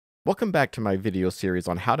Welcome back to my video series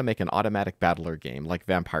on how to make an automatic battler game like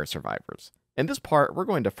Vampire Survivors. In this part, we're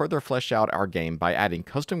going to further flesh out our game by adding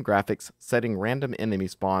custom graphics, setting random enemy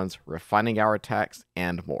spawns, refining our attacks,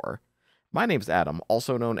 and more. My name's Adam,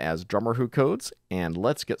 also known as Drummer Who Codes, and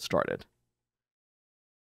let's get started.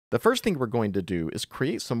 The first thing we're going to do is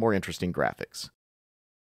create some more interesting graphics.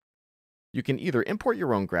 You can either import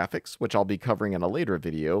your own graphics, which I'll be covering in a later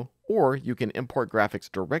video, or you can import graphics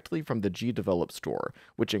directly from the Gdevelop store,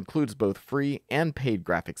 which includes both free and paid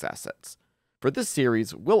graphics assets. For this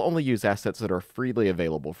series, we'll only use assets that are freely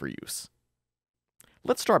available for use.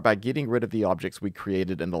 Let's start by getting rid of the objects we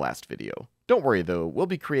created in the last video. Don't worry though, we'll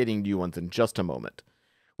be creating new ones in just a moment.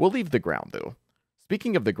 We'll leave the ground though.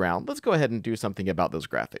 Speaking of the ground, let's go ahead and do something about those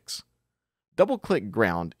graphics. Double-click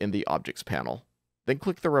Ground in the Objects panel. Then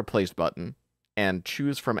click the Replace button, and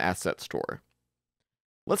choose from Asset Store.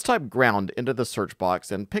 Let's type ground into the search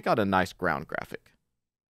box and pick out a nice ground graphic.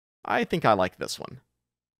 I think I like this one.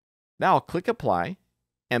 Now click Apply,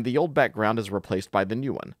 and the old background is replaced by the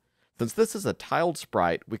new one. Since this is a tiled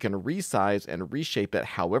sprite, we can resize and reshape it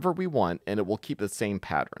however we want, and it will keep the same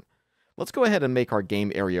pattern. Let's go ahead and make our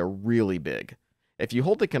game area really big. If you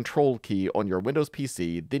hold the Control key on your Windows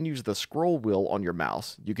PC, then use the scroll wheel on your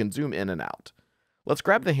mouse, you can zoom in and out. Let's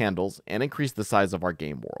grab the handles and increase the size of our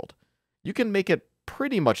game world. You can make it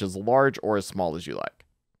pretty much as large or as small as you like.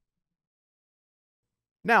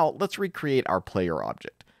 Now, let's recreate our player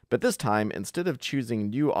object, but this time, instead of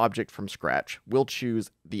choosing New Object from scratch, we'll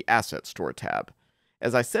choose the Asset Store tab.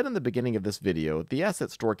 As I said in the beginning of this video, the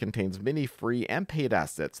Asset Store contains many free and paid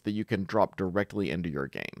assets that you can drop directly into your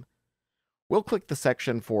game. We'll click the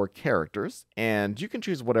section for Characters, and you can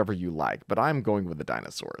choose whatever you like, but I'm going with the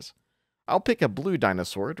dinosaurs. I'll pick a blue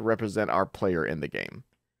dinosaur to represent our player in the game.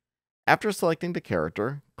 After selecting the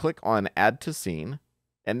character, click on Add to Scene,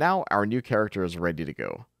 and now our new character is ready to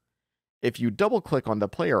go. If you double-click on the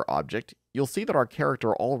player object, you'll see that our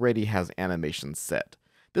character already has animations set.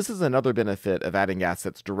 This is another benefit of adding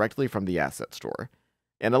assets directly from the Asset Store.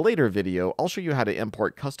 In a later video, I'll show you how to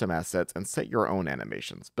import custom assets and set your own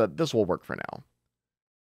animations, but this will work for now.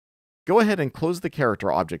 Go ahead and close the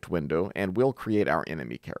character object window, and we'll create our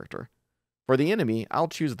enemy character. For the enemy, I'll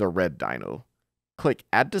choose the red dino. Click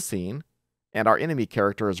Add to Scene, and our enemy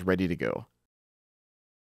character is ready to go.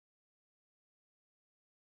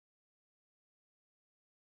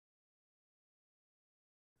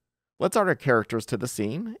 Let's add our characters to the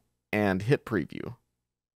scene, and hit Preview.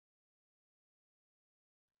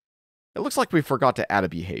 It looks like we forgot to add a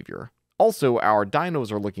behavior. Also, our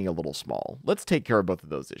dinos are looking a little small. Let's take care of both of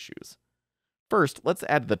those issues. First, let's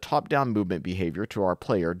add the top-down movement behavior to our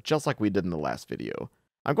player just like we did in the last video.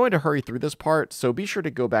 I'm going to hurry through this part, so be sure to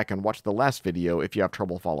go back and watch the last video if you have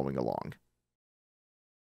trouble following along.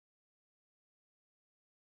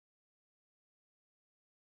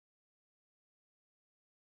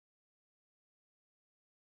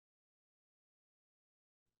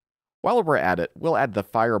 While we're at it, we'll add the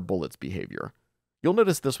fire bullets behavior. You'll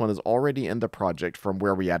notice this one is already in the project from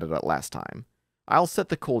where we added it last time. I'll set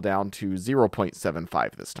the cooldown to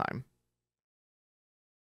 0.75 this time.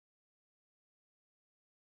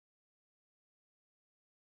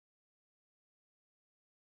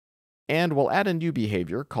 And we'll add a new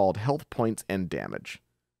behavior called Health Points and Damage.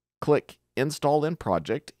 Click Install in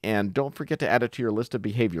Project, and don't forget to add it to your list of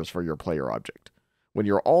behaviors for your player object. When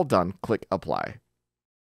you're all done, click Apply.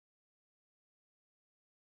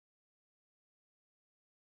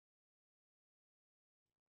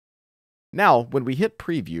 Now, when we hit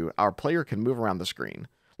Preview, our player can move around the screen.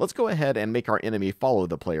 Let's go ahead and make our enemy follow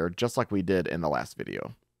the player just like we did in the last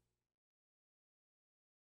video.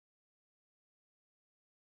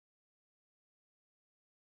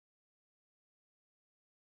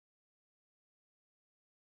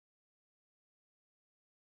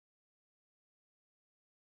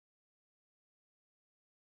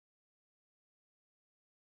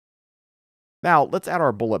 Now, let's add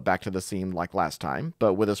our bullet back to the scene like last time,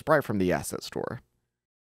 but with a sprite from the Asset Store.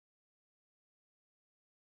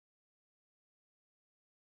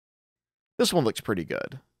 This one looks pretty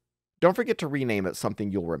good. Don't forget to rename it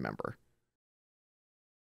something you'll remember.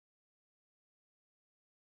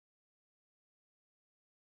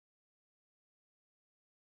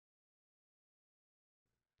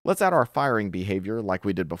 Let's add our firing behavior like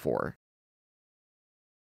we did before.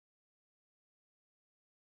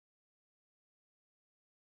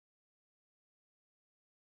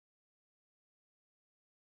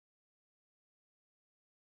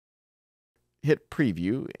 Hit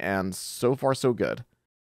Preview, and so far so good.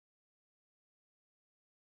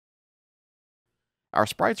 Our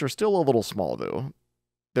sprites are still a little small though.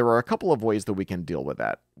 There are a couple of ways that we can deal with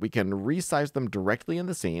that. We can resize them directly in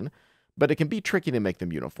the scene, but it can be tricky to make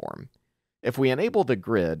them uniform. If we enable the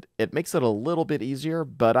grid, it makes it a little bit easier,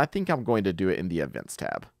 but I think I'm going to do it in the Events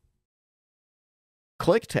tab.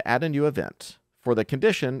 Click to add a new event. For the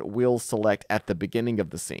condition, we'll select at the beginning of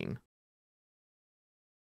the scene.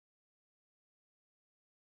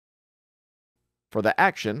 For the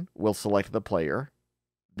action, we'll select the player,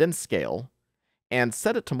 then scale, and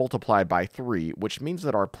set it to multiply by 3, which means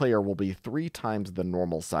that our player will be 3 times the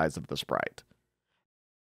normal size of the sprite.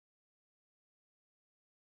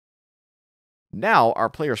 Now, our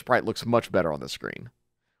player sprite looks much better on the screen.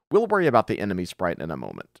 We'll worry about the enemy sprite in a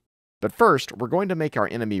moment. But first, we're going to make our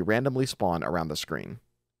enemy randomly spawn around the screen.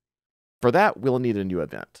 For that, we'll need a new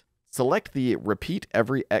event. Select the Repeat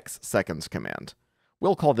Every X Seconds command.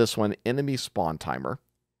 We'll call this one Enemy Spawn Timer,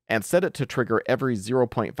 and set it to trigger every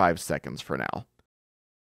 0.5 seconds for now.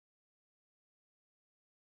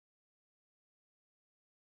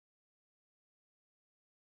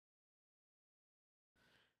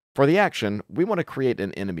 For the action, we want to create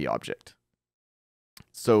an enemy object.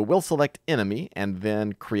 So we'll select Enemy and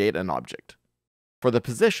then create an object. For the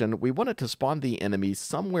position, we want it to spawn the enemy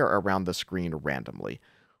somewhere around the screen randomly.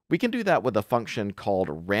 We can do that with a function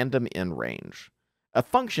called randomInRange. A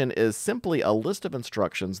function is simply a list of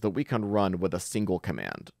instructions that we can run with a single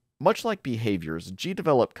command. Much like behaviors,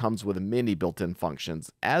 Gdevelop comes with many built-in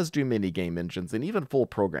functions, as do many game engines and even full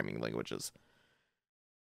programming languages.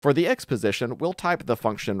 For the X position, we'll type the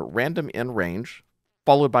function randomInRange,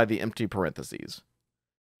 followed by the empty parentheses.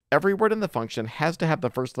 Every word in the function has to have the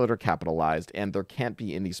first letter capitalized, and there can't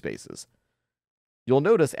be any spaces. You'll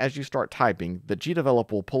notice as you start typing that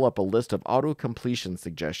Gdevelop will pull up a list of auto-completion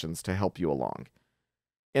suggestions to help you along.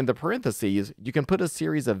 In the parentheses, you can put a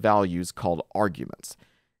series of values called arguments.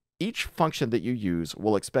 Each function that you use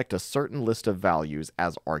will expect a certain list of values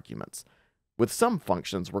as arguments, with some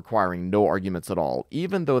functions requiring no arguments at all,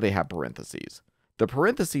 even though they have parentheses. The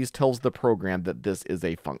parentheses tells the program that this is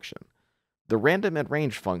a function. The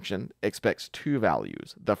randomInRange function expects 2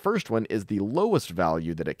 values. The first one is the lowest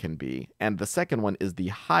value that it can be, and the second one is the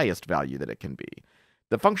highest value that it can be.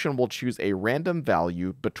 The function will choose a random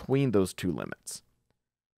value between those 2 limits.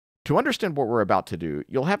 To understand what we're about to do,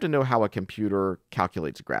 you'll have to know how a computer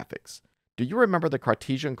calculates graphics. Do you remember the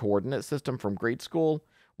Cartesian coordinate system from grade school?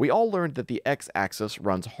 We all learned that the x-axis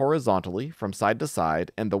runs horizontally from side to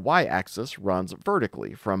side, and the y-axis runs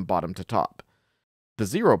vertically from bottom to top. The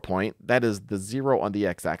 0 point, that is the 0 on the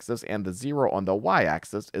x-axis, and the 0 on the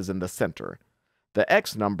y-axis is in the center. The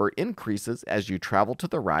x number increases as you travel to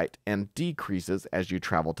the right and decreases as you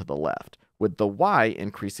travel to the left, with the y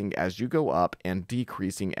increasing as you go up and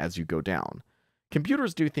decreasing as you go down.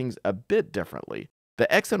 Computers do things a bit differently.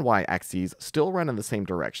 The x and y axes still run in the same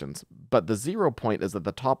directions, but the 0 point is at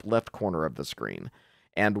the top left corner of the screen,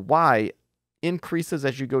 and y increases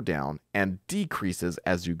as you go down and decreases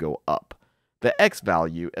as you go up. The x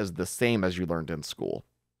value is the same as you learned in school.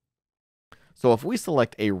 So if we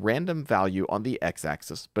select a random value on the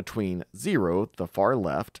x-axis between 0, the far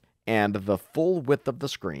left, and the full width of the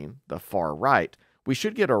screen, the far right, we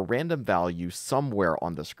should get a random value somewhere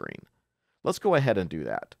on the screen. Let's go ahead and do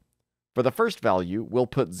that. For the first value, we'll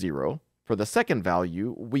put 0. For the second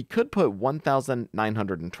value, we could put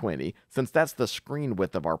 1920, since that's the screen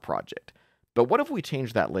width of our project. But what if we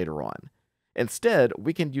change that later on? Instead,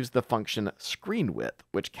 we can use the function screenWidth,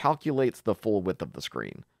 which calculates the full width of the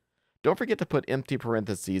screen. Don't forget to put empty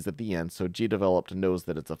parentheses at the end so Gdevelop knows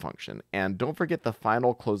that it's a function, and don't forget the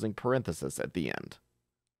final closing parenthesis at the end.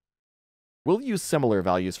 We'll use similar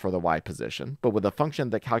values for the y position, but with a function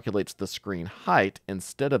that calculates the screen height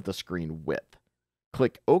instead of the screen width.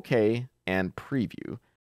 Click OK and Preview.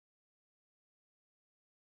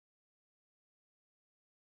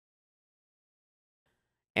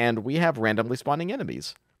 And we have randomly spawning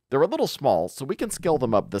enemies. They're a little small, so we can scale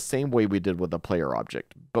them up the same way we did with the player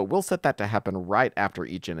object, but we'll set that to happen right after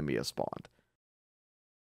each enemy is spawned.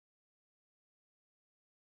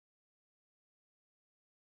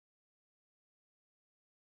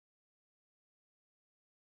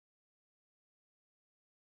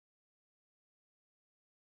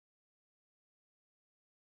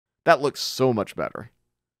 That looks so much better.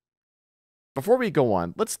 Before we go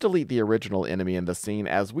on, let's delete the original enemy in the scene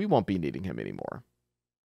as we won't be needing him anymore.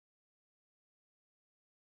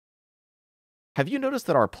 Have you noticed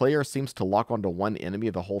that our player seems to lock onto one enemy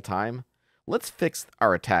the whole time? Let's fix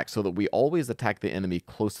our attack so that we always attack the enemy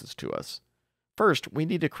closest to us. First, we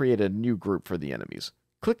need to create a new group for the enemies.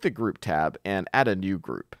 Click the Group tab and add a new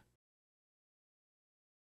group.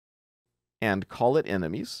 And call it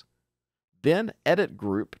Enemies. Then Edit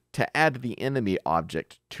Group to add the enemy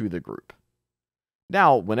object to the group.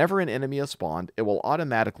 Now, whenever an enemy is spawned, it will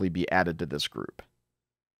automatically be added to this group.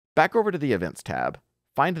 Back over to the Events tab,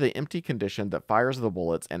 find the empty condition that fires the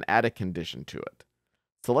bullets and add a condition to it.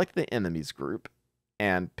 Select the enemies group,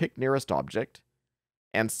 and pick nearest object,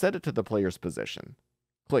 and set it to the player's position.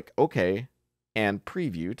 Click OK, and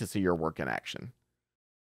preview to see your work in action.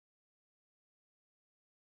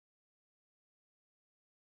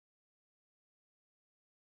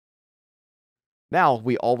 Now,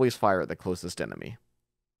 we always fire at the closest enemy.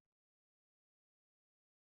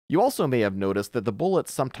 You also may have noticed that the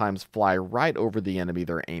bullets sometimes fly right over the enemy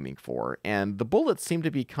they're aiming for, and the bullets seem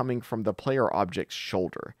to be coming from the player object's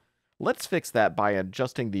shoulder. Let's fix that by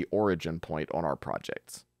adjusting the origin point on our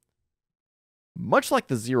projects. Much like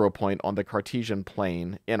the 0 point on the Cartesian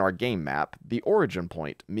plane in our game map, the origin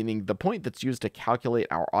point, meaning the point that's used to calculate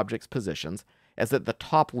our object's positions, is at the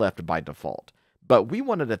top left by default, but we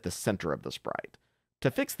want it at the center of the sprite.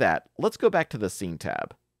 To fix that, let's go back to the Scene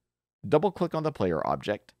tab. Double-click on the player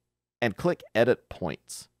object, and click Edit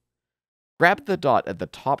Points. Grab the dot at the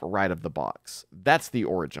top right of the box, that's the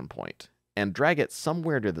origin point, and drag it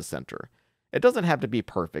somewhere to the center. It doesn't have to be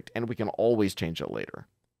perfect, and we can always change it later.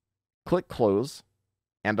 Click Close,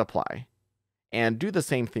 and Apply, and do the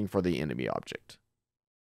same thing for the enemy object.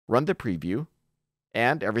 Run the preview,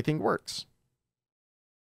 and everything works.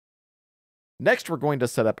 Next, we're going to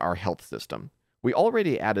set up our health system. We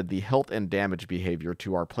already added the health and damage behavior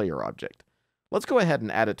to our player object. Let's go ahead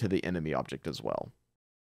and add it to the enemy object as well.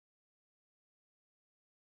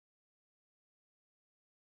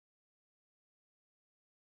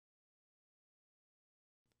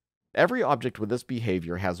 Every object with this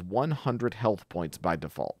behavior has 100 health points by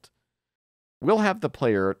default. We'll have the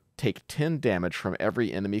player take 10 damage from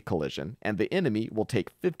every enemy collision, and the enemy will take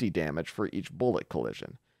 50 damage for each bullet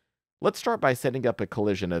collision. Let's start by setting up a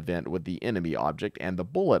collision event with the enemy object and the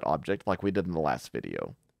bullet object like we did in the last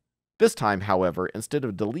video. This time, however, instead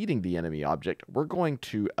of deleting the enemy object, we're going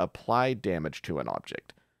to apply damage to an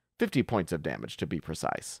object. 50 points of damage to be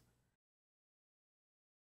precise.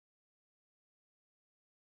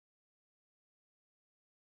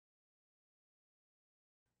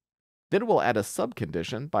 Then we'll add a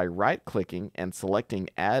sub-condition by right-clicking and selecting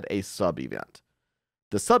Add a Sub-Event.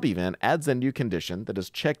 The sub-event adds a new condition that is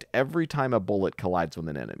checked every time a bullet collides with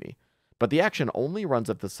an enemy, but the action only runs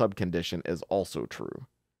if the sub-condition is also true.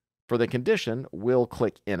 For the condition, we'll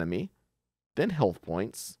click Enemy, then Health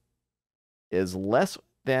Points, is less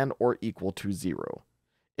than or equal to 0.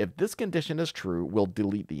 If this condition is true, we'll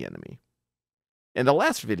delete the enemy. In the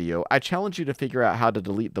last video, I challenged you to figure out how to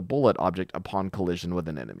delete the bullet object upon collision with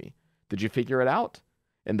an enemy. Did you figure it out?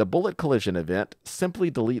 In the bullet collision event, simply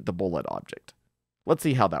delete the bullet object. Let's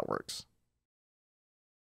see how that works.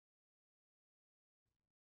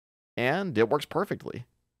 And it works perfectly.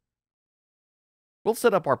 We'll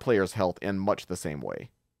set up our player's health in much the same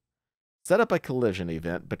way. Set up a collision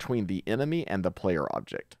event between the enemy and the player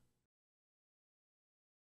object.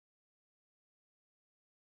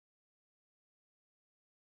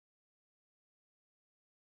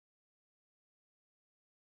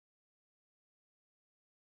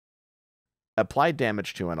 Apply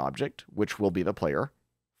damage to an object, which will be the player,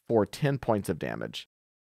 for 10 points of damage.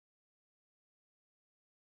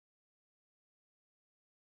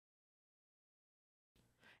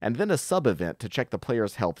 And then a sub-event to check the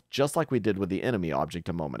player's health just like we did with the enemy object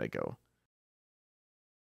a moment ago.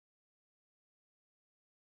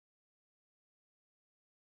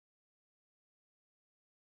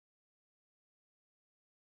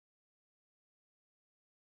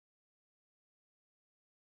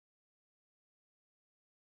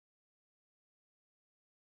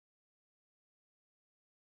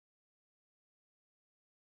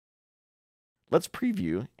 Let's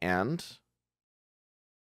preview and...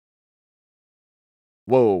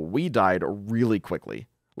 Whoa, we died really quickly.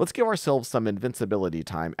 Let's give ourselves some invincibility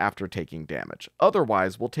time after taking damage.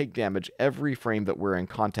 Otherwise, we'll take damage every frame that we're in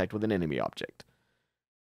contact with an enemy object.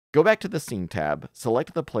 Go back to the Scene tab,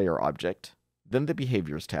 select the player object, then the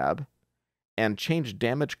Behaviors tab, and change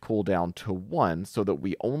damage cooldown to 1 so that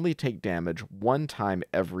we only take damage 1 time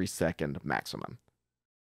every second maximum.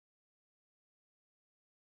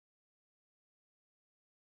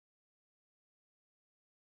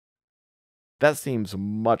 That seems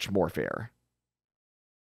much more fair.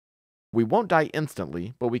 We won't die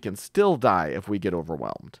instantly, but we can still die if we get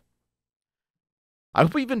overwhelmed. I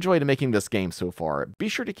hope you've enjoyed making this game so far. Be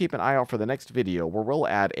sure to keep an eye out for the next video where we'll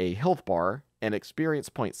add a health bar, an experience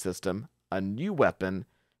point system, a new weapon,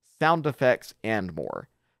 sound effects, and more.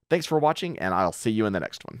 Thanks for watching, and I'll see you in the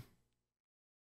next one.